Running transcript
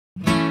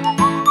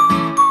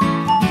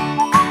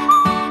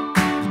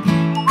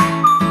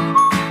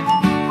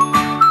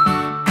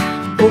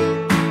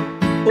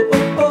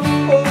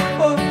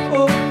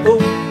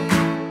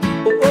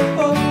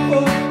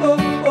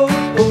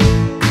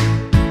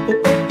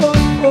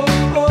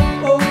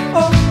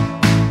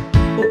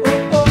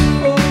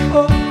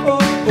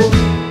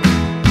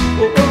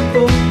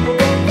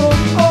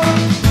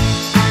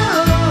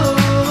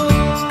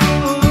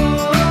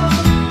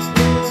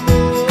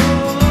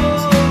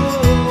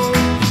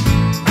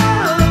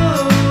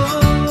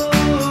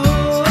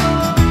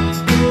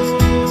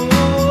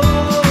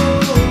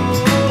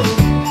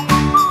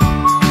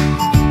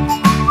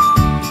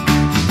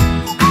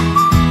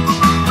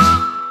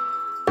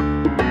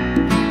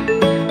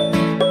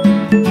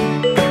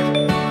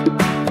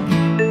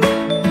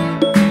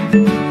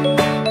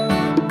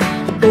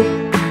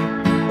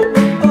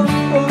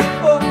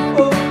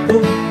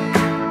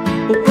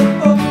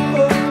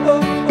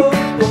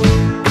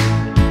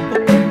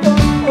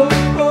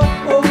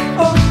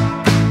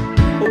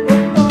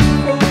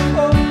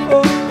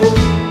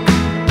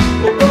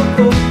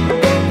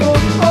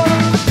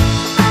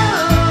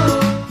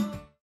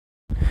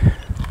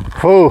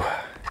Whew,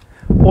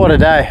 what a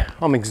day.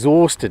 I'm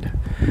exhausted.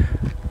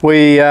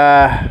 We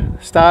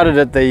started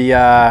at the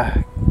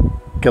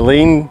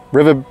Galeen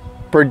River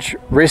Bridge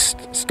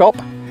rest stop.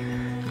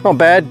 Not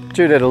bad.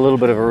 Jude had a little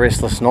bit of a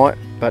restless night,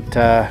 but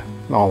it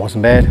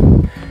wasn't bad.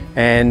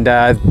 And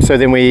so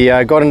then we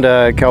got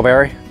into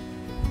Kalbarri.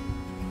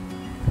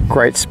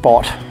 Great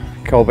spot,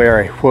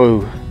 Kalbarri.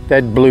 Whoa,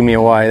 that blew me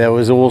away. That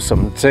was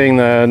awesome. Seeing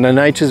the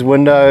nature's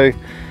window,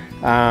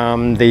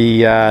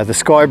 the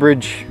sky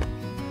bridge,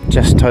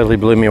 just totally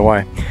blew me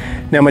away.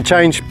 Now my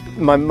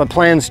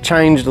plans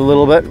changed a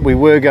little bit. We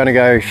were going to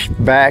go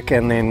back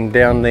and then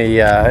down the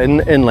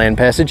inland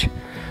passage,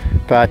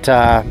 but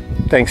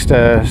thanks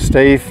to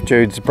Steve,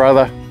 Jude's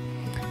brother,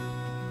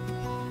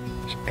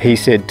 he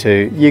said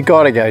you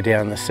got to go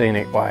down the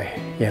scenic way,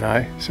 you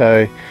know.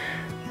 So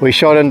we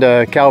shot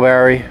into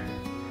Kalbarri,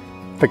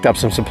 picked up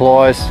some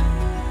supplies,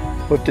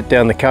 whipped it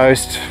down the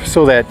coast,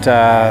 saw that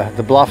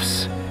the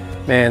bluffs,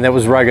 man, that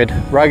was rugged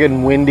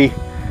and windy.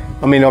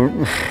 I mean,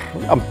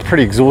 I'm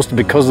pretty exhausted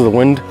because of the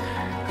wind,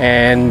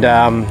 and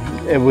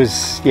it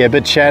was a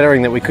bit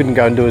shattering that we couldn't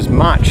go and do as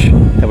much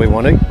that we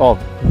wanted. Oh,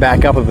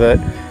 back up a bit,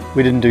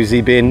 we didn't do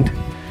Z-Bend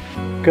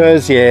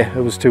because it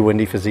was too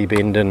windy for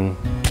Z-Bend, and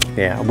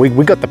yeah, we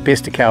got the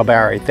best of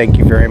Kalbarri, thank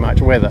you very much,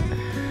 weather.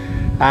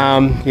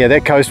 Yeah,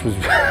 that coast was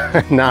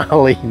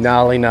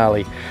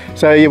gnarly.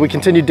 So yeah, we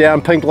continued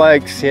down Pink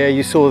Lakes. Yeah,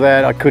 you saw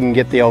that. I couldn't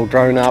get the old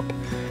drone up.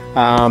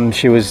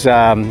 She was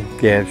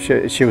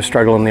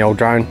struggling, the old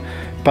drone.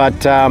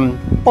 But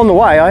on the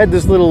way, I had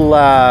this little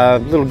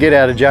get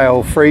out of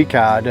jail free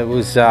card. It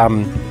was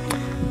Elbenjo.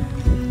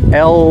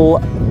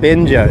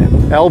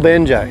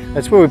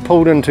 That's where we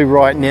pulled into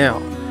right now.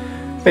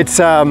 It's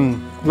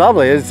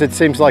lovely. It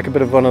seems like a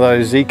bit of one of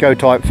those eco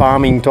type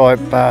farming type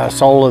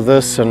solar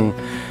this, and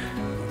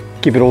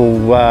keep it all.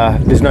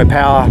 There's no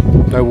power,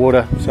 no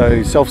water,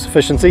 so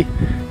self-sufficiency.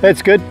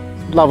 That's good.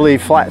 Lovely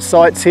flat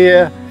sites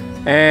here.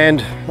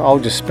 And I'll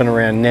just spin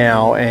around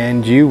now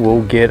and you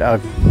will get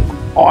a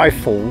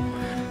eyeful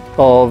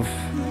of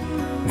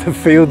the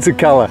fields of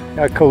colour.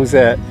 How cool is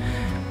that?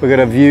 We've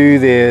got a view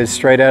there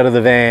straight out of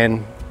the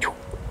van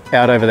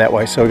out over that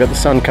way. So we've got the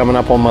sun coming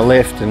up on my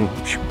left and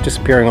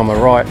disappearing on my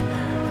right.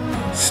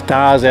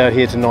 Stars out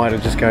here tonight are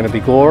just going to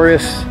be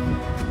glorious.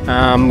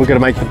 We're going to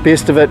make the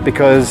best of it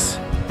because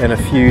in a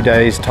few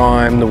days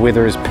time the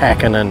weather is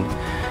packing in,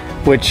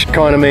 which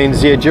kind of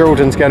means, yeah,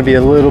 Geraldton's going to be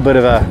a little bit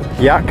of a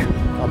yuck.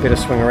 I better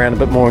swing around a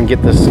bit more and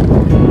get this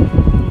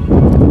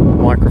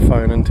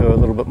microphone into a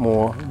little bit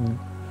more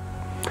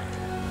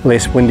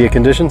less windier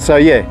conditions. So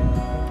yeah,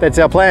 that's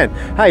our plan.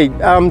 Hey,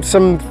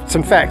 some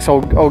facts.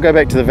 I'll go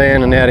back to the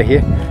van and out of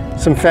here.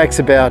 Some facts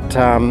about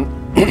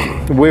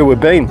where we've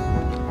been.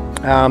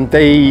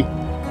 The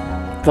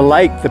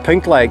lake, the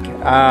Pink Lake,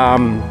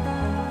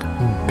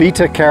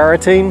 beta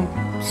carotene.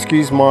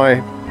 Excuse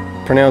my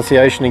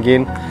pronunciation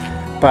again,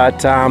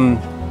 but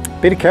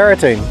beta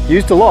carotene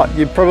used a lot.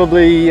 You've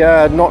probably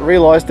not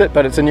realised it,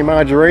 but it's in your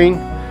margarine.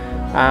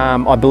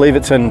 I believe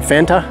it's in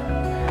Fanta,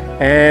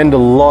 and a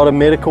lot of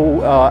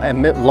medical,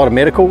 and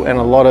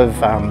a lot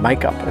of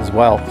makeup as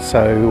well.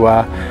 So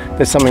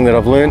that's something that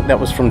I've learned. That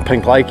was from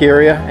Pink Lake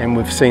area, and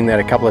we've seen that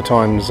a couple of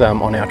times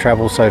on our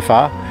travels so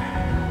far.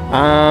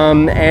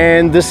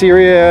 And this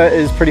area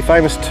is pretty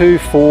famous too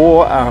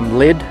for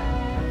lead,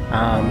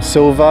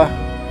 silver,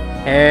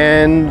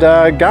 and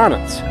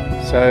garnets.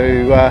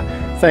 So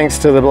thanks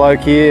to the bloke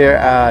here,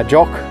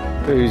 Jock,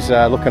 who's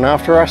looking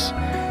after us.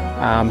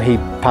 He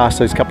passed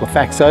those couple of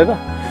facts over.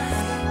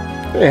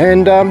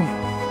 And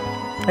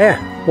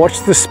yeah,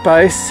 watch the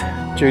space.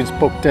 Jude's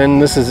booked in.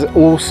 This is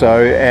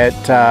also at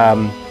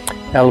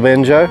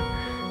Elbenjo.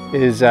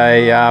 Is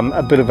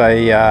a bit of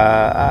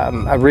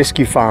a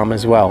rescue farm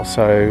as well.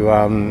 So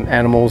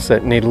animals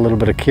that need a little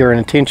bit of care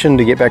and attention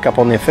to get back up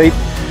on their feet,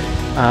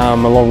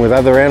 along with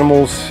other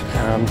animals.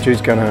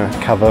 Jude's going to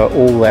cover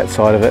all that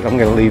side of it. I'm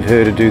going to leave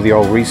her to do the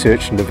old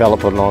research and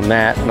development on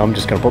that, and I'm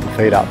just going to put my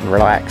feet up and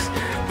relax.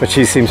 But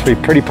she seems to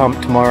be pretty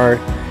pumped tomorrow.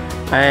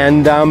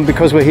 And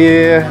because we're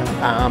here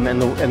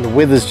and the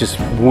weather's just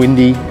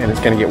windy and it's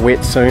going to get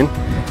wet soon,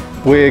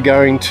 we're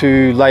going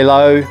to lay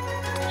low.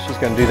 She's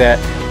going to do that.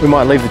 We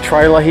might leave the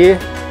trailer here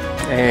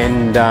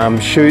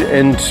and shoot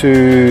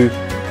into,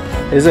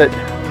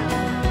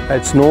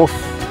 it's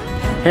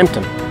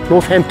Northampton,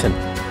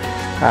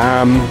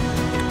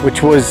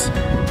 which was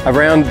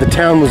around, the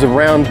town was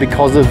around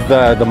because of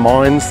the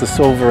mines, the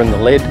silver and the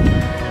lead.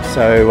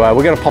 So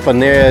we're going to pop in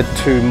there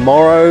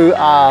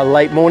tomorrow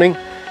late morning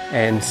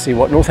and see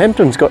what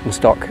Northampton's got in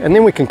stock. And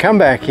then we can come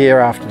back here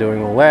after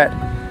doing all that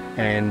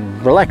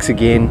and relax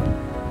again.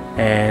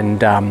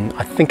 And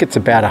I think it's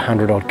about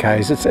 100 odd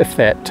Ks, it's if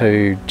that,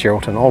 to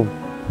Geraldton. I'll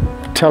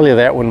tell you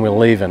that when we're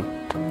leaving,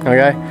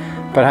 okay?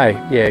 But hey,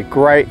 yeah,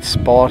 great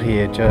spot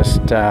here,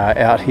 just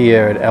out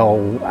here at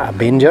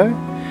Elbenjo.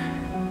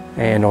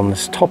 And on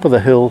this top of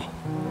the hill,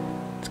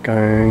 it's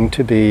going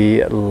to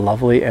be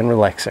lovely and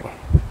relaxing.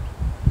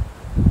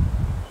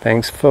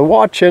 Thanks for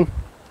watching.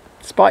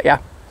 Spot ya.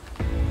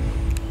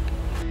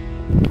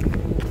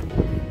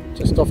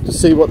 Just off to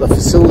see what the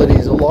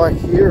facilities are like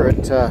here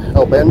at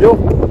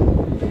Elbanjo.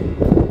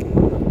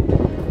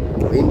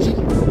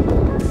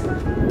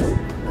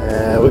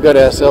 We've got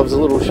ourselves a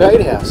little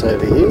shade house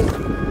over here.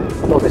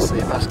 Obviously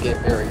it must get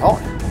very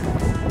hot.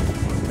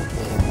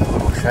 And the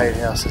little shade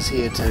house is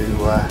here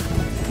to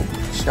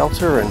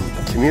shelter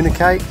and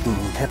communicate and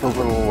have a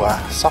little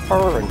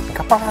supper and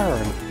cuppa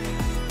and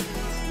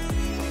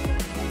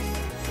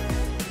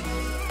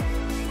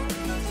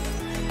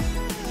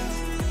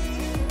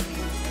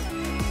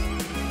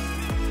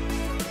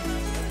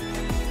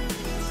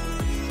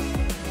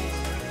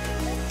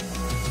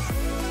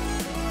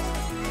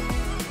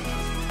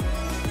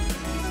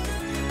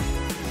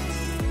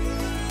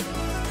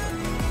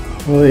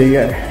well, there you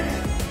go.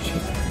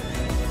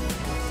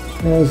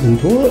 Showers and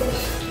toilets.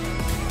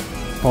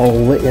 I'll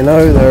let you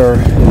know they're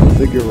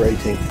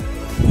invigorating.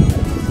 Let's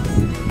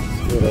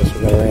see what else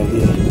we've got around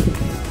here.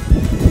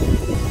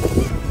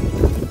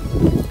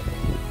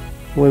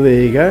 Well,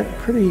 there you go.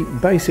 Pretty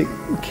basic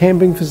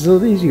camping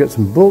facilities. You got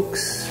some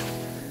books,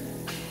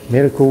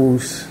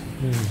 medicals,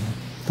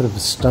 bit of a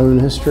stone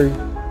history.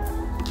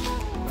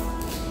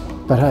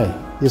 But hey,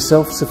 you're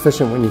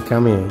self-sufficient when you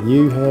come here.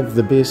 You have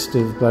the best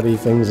of bloody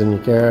things in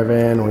your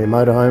caravan or your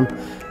motorhome.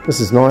 This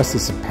is nice,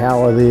 there's some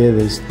power there,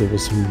 there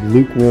was some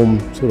lukewarm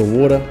sort of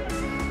water.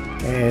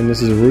 And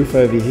this is a roof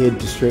over your head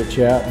to stretch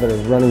out, a bit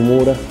of running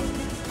water.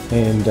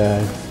 And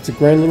it's a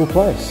grand little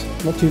place,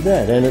 not too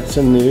bad. And it's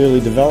in the early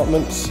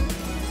developments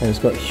and it's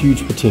got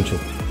huge potential.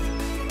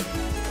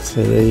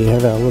 So there you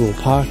have our little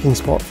parking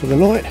spot for the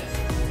night.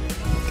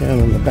 Down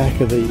on the back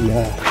of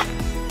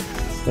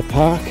the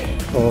park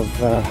of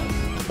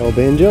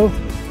Elbenjo,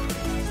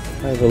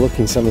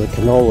 overlooking some of the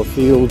canola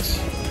fields,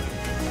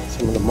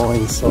 some of the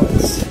mine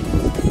sites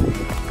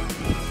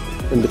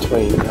in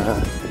between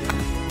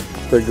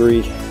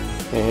Gregory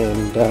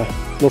and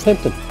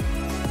Northampton.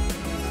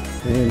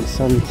 And the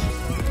sun's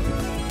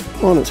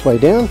on its way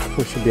down,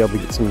 we should be able to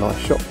get some nice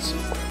shots.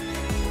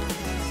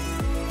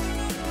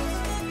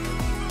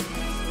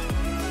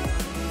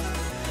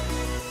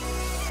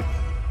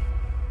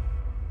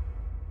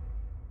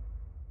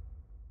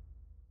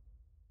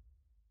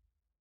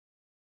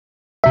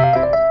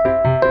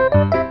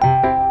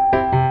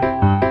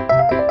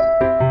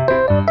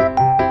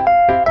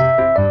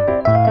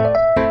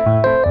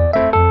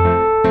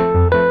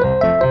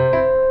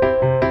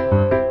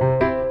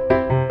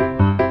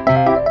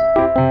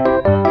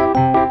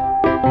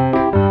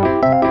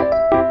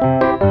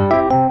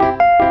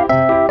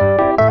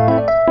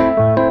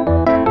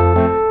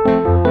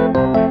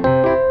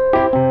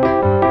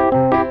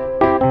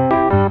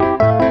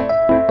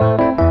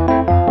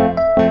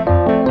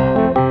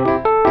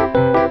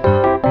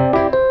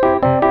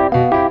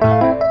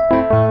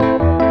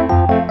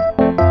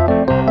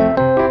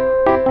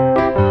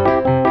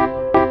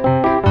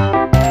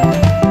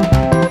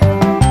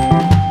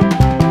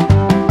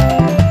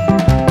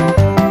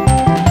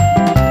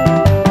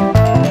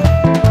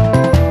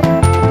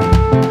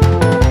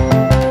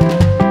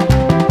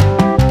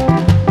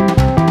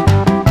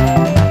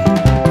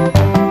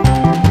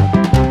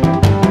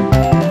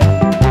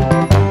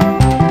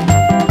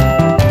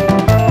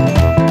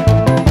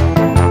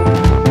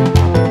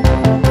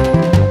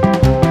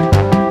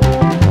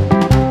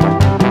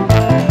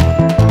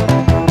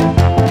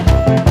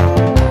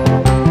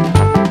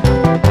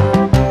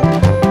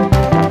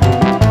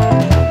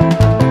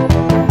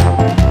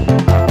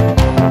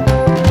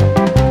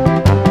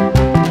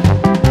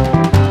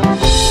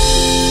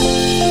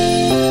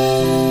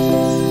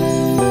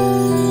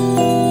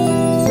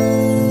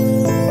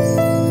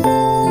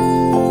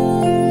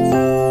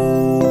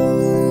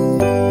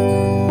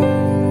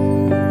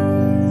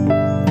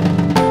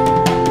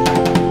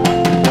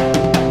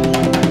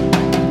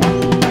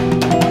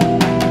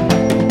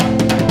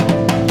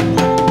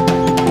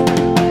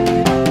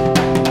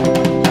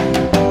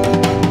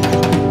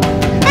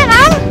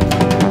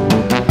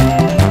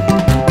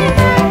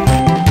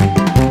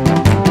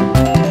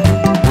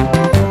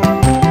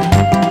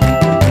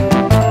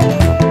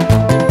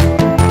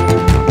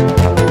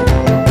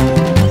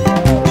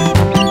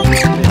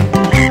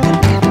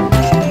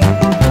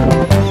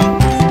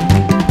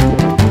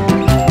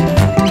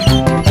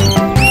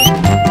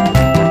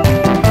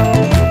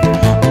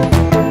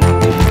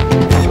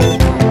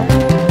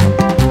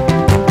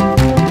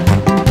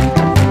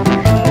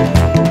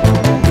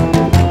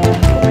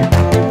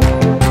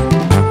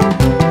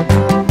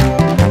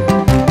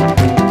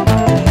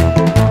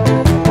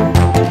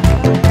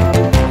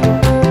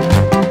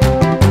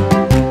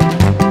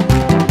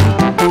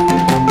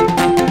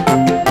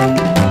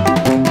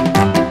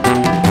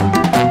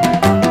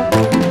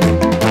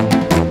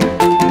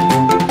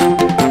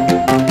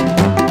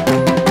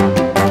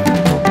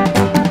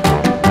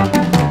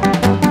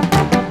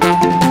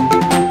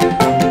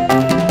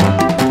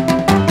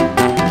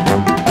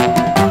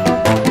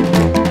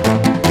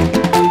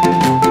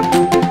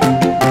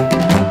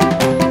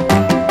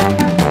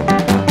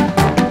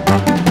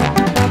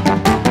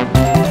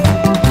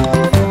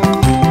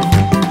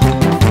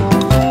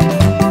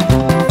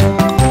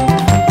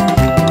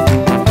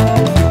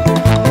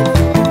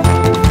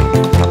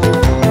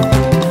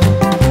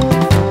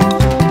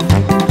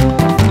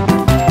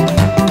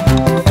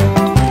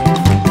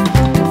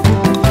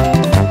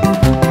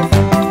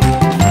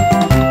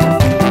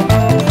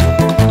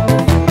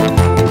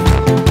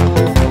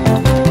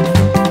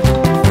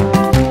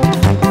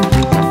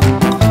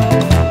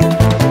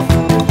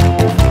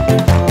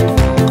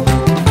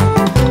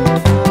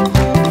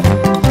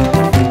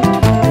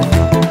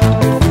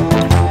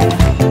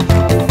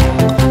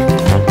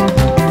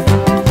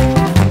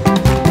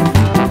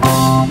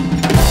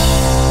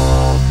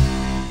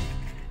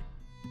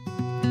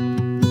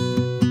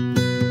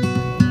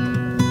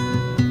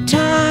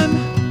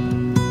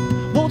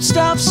 won't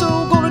stop, so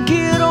gonna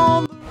get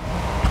on.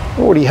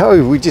 Alrighty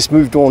ho, we just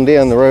moved on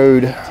down the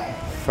road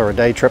for a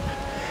day trip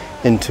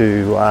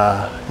into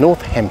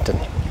Northampton.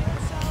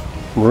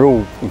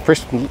 Real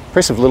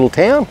impressive little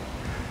town.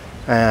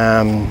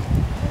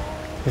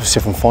 Let's see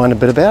if I can find a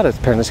bit about it.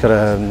 Apparently it's got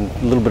a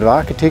little bit of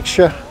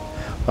architecture.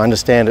 I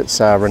understand it's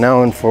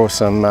renowned for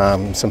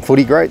some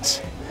footy greats.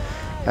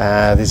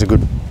 There's a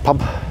good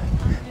pub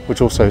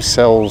which also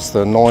sells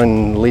the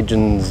 9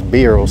 Legends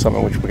beer or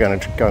something, which we're going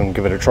to go and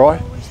give it a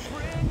try.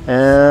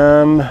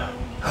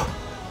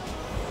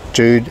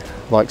 Jude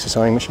likes a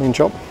sewing machine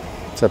shop,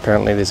 so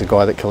apparently there's a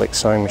guy that collects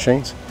sewing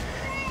machines,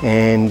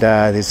 and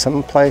there's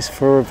some place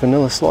for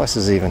vanilla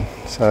slices even.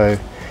 So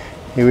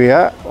here we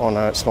are. Oh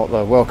no, it's not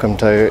the welcome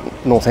to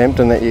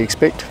Northampton that you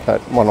expect,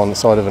 but one on the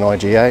side of an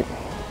IG8.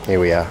 Here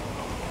we are.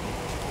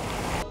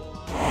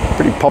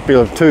 Pretty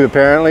popular too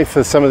apparently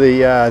for some of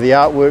the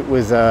artwork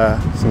with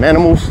some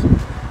animals.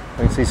 I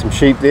can see some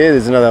sheep there.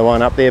 There's another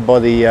one up there by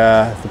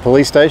the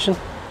police station.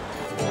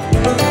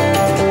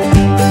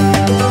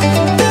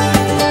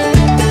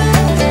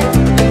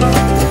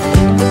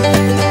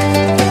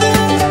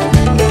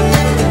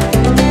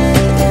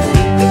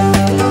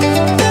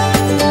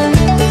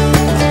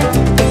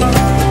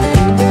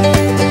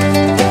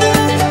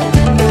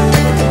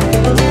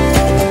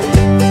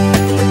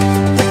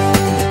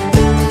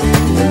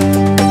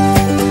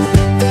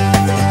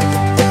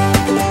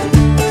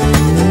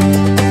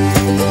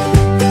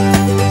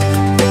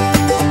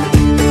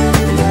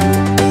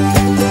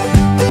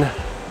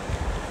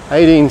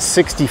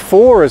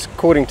 (1864) is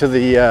according to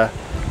the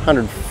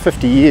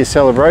 150-year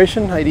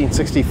celebration,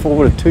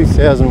 1864 to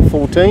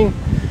 2014.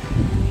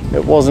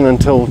 It wasn't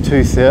until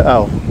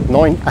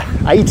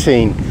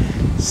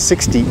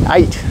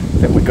 1868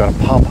 that we got a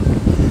pub.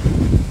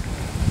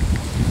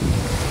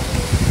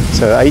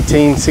 So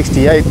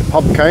 1868 the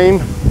pub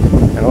came,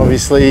 and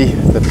obviously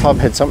the pub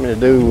had something to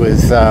do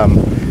with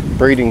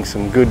breeding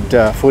some good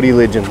footy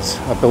legends.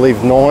 I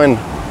believe 9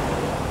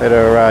 that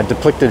are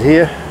depicted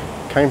here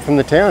came from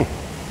the town.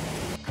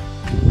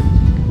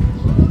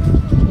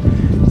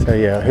 So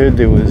yeah, I heard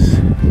there was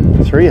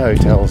 3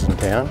 hotels in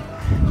town.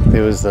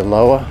 There was the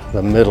lower,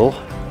 the middle,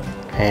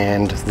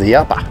 and the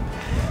upper.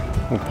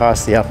 We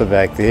passed the upper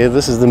back there.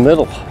 This is the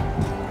middle.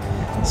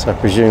 So I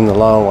presume the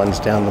lower one's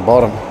down the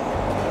bottom.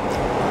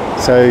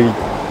 So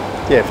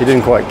yeah, if you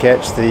didn't quite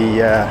catch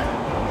the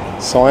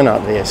sign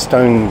up there,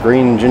 Stone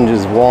Green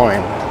Ginger's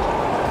Wine.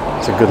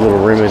 It's a good little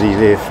remedy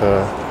there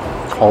for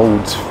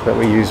colds that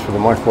we use for the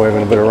microwave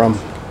and a bit of rum.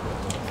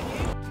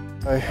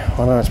 I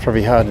know it's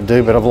probably hard to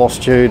do, but I've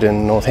lost Jude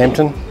in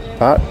Northampton,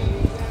 but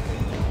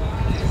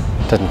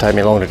it doesn't take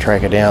me long to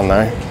track her down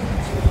though.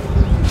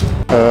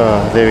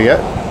 There we go.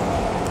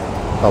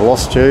 I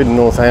lost Jude in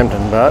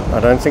Northampton, but I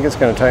don't think it's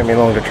going to take me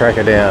long to track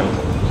her down.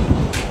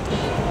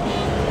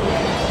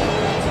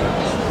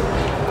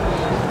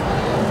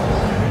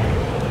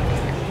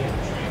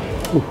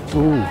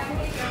 Ooh.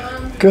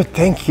 Good,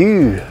 thank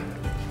you.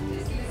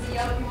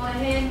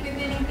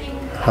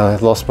 I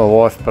lost my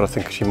wife, but I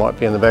think she might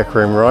be in the back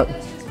room, right?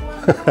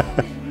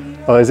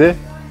 Oh, is there?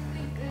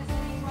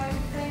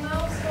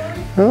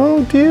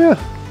 Oh dear.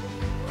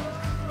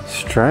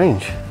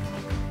 Strange.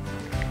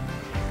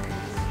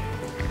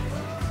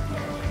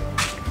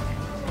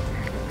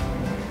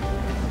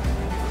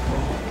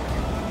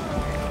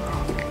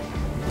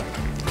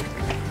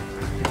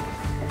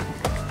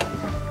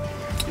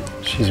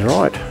 She's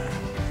right.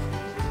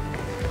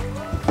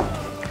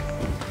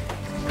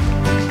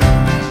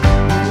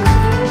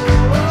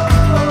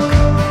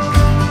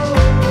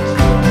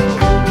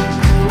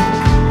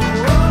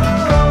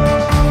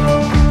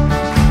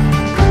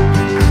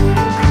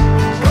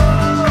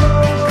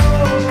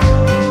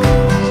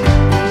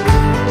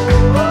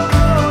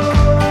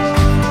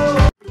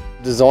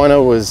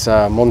 Designer was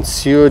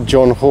Monsieur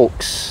John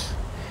Hawkes.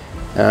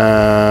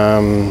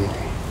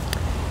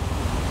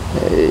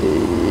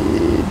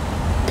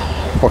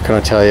 What can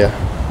I tell you?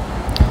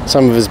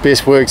 Some of his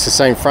best works are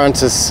St.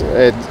 Francis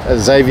at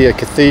Xavier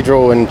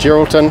Cathedral in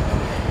Geraldton,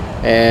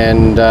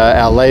 and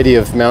Our Lady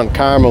of Mount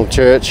Carmel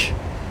Church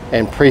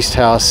and Priest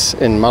House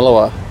in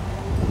Mullewa,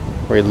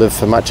 where he lived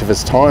for much of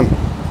his time.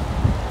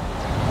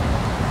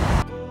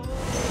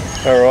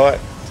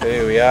 Alright, so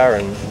here we are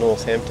in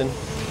Northampton,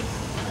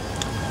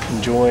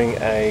 enjoying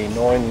a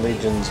 9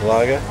 Legends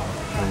lager,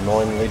 a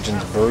 9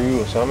 Legends brew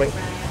or something,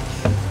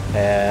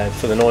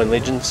 for the 9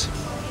 Legends,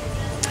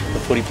 the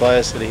footy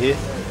players that are here,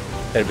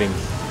 that have been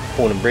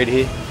born and bred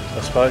here,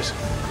 I suppose,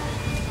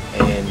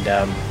 and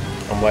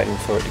I'm waiting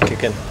for it to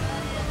kick in.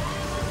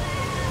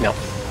 No,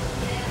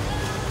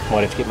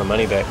 might have to get my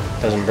money back,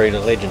 doesn't breed a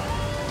legend.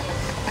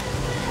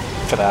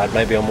 Fadard,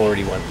 maybe I'm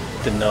already one,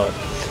 didn't know it.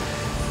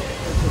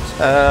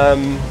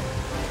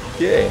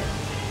 Yeah.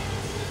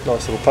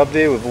 Nice little pub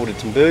there. We've ordered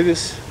some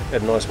burgers,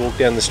 had a nice walk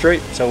down the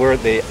street. So we're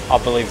at the, I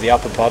believe, the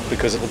upper pub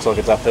because it looks like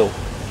it's uphill.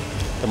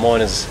 The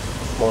Miner's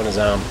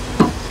Arm.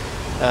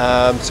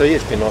 So yeah,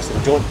 it's been a nice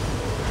little joint.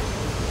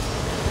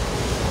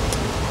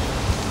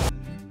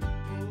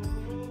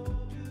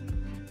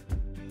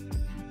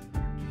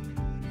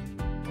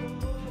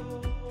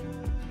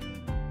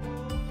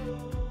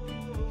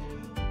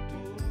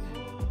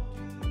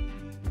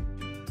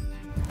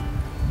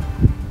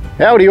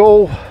 Howdy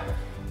all,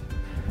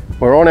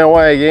 we're on our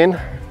way again.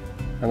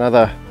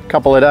 Another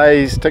couple of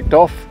days ticked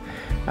off.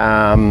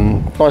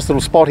 Nice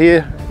little spot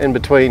here in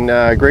between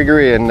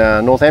Gregory and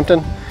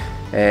Northampton.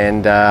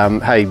 And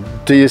hey,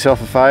 do yourself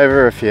a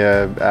favour if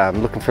you're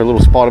looking for a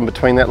little spot in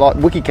between that. Like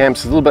Wikicamps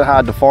is a little bit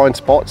hard to find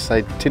spots.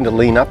 They tend to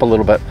lean up a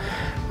little bit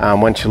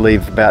once you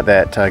leave about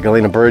that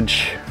Galena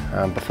Bridge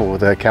before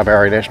the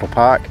Kalbarri National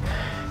Park.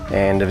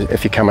 And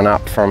if you're coming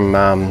up from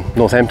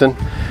Northampton,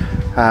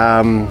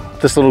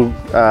 this little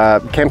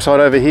campsite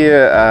over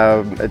here,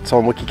 it's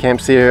on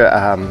Wikicamps here,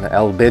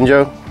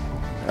 Elbenjo,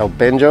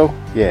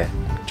 yeah,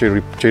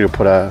 Judy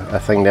put a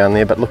thing down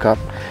there, but look up,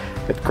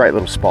 it's a great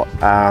little spot.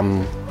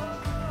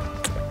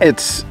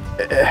 It's,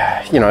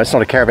 you know, it's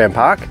not a caravan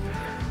park,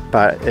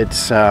 but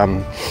it's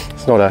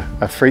not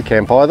a free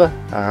camp either.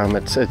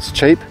 It's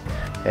cheap,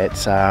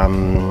 it's, you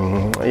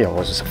know,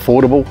 it's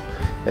affordable,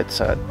 it's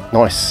a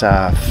nice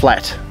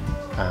flat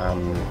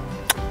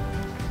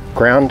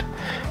ground,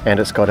 and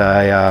it's got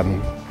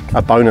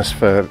a bonus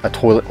for a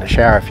toilet and a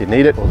shower if you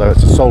need it, although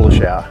it's a solar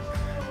shower.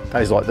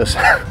 Days like this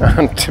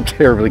aren't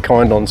terribly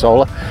kind on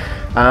solar.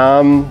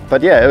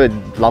 But yeah, a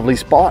lovely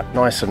spot,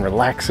 nice and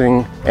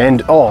relaxing.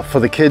 And oh, for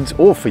the kids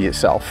or for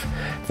yourself,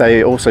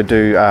 they also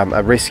do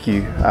a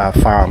rescue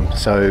farm.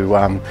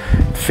 So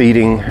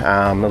feeding,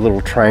 a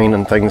little train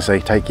and things, they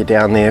take you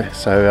down there.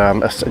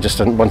 So just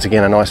once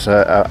again, a nice,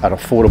 an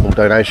affordable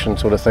donation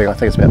sort of thing. I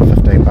think it's about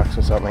 15 bucks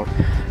or something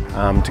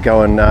to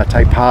go and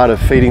take part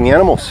of feeding the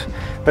animals.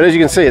 But as you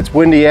can see, it's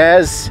windy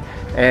as,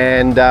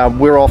 and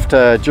we're off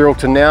to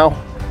Geraldton now.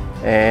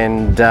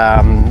 And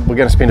we're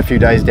going to spend a few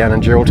days down in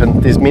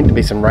Geraldton. There's meant to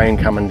be some rain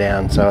coming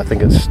down, so I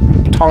think it's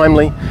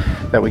timely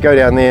that we go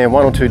down there.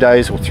 1 or 2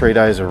 days or 3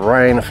 days of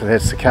rain. If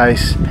that's the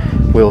case,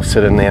 we'll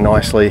sit in there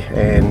nicely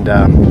and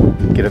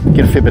get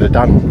a fair bit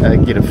done. We've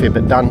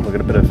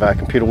got a bit of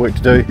computer work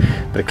to do,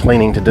 a bit of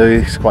cleaning to do.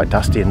 It's quite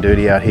dusty and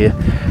dirty out here.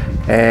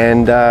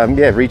 And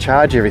yeah,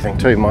 recharge everything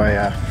too.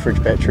 My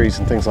fridge batteries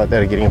and things like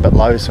that are getting a bit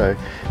low, so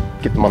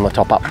get them on the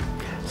top up.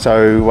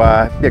 So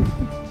yeah,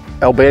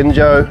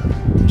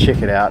 Elbenjo,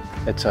 check it out.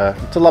 It's a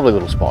lovely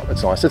little spot.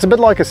 It's nice. It's a bit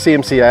like a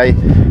CMCA,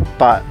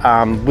 but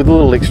with a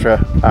little extra,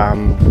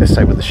 let's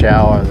say with the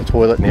shower and the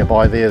toilet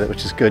nearby there,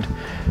 which is good.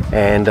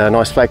 And a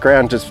nice flat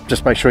ground.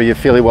 Just make sure you're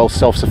fairly well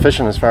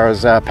self-sufficient as far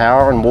as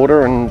power and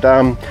water and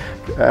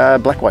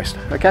black waste.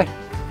 Okay,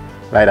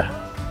 later.